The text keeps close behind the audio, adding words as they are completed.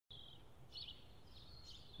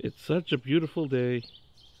It's such a beautiful day.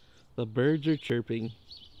 The birds are chirping.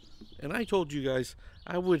 And I told you guys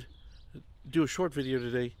I would do a short video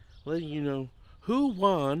today letting you know who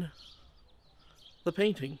won the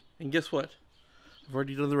painting. And guess what? I've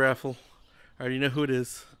already done the raffle. I already know who it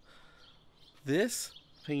is. This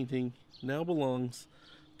painting now belongs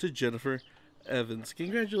to Jennifer Evans.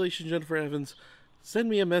 Congratulations, Jennifer Evans. Send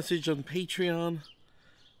me a message on Patreon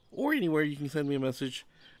or anywhere you can send me a message,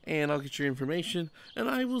 and I'll get your information, and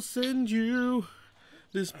I will send you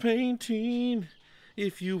this painting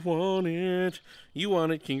if you want it. You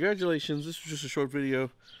want it. Congratulations. This was just a short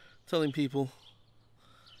video telling people,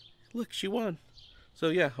 look, she won. So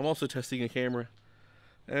yeah, I'm also testing a camera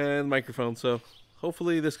and microphone, so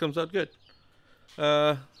hopefully this comes out good.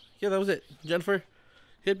 Yeah, that was it. Jennifer,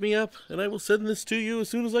 hit me up and I will send this to you as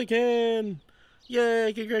soon as I can.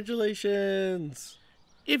 Yay, congratulations.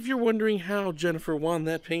 If you're wondering how Jennifer won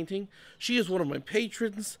that painting, she is one of my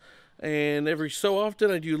patrons, and every so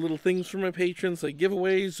often I do little things for my patrons, like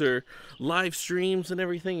giveaways or live streams and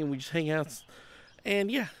everything, and we just hang out.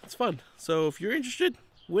 And yeah, it's fun. So if you're interested,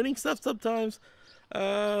 winning stuff sometimes,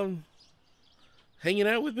 hanging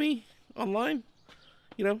out with me online,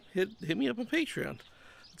 you know, hit me up on Patreon.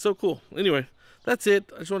 It's so cool. Anyway, that's it.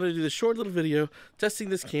 I just wanted to do this short little video, testing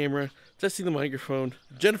this camera, testing the microphone.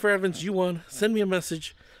 Jennifer Evans, you won. Send me a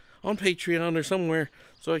message on Patreon or somewhere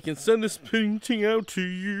so I can send this painting out to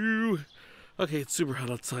you. Okay, it's super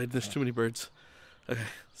hot outside. There's too many birds. Okay,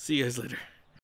 see you guys later.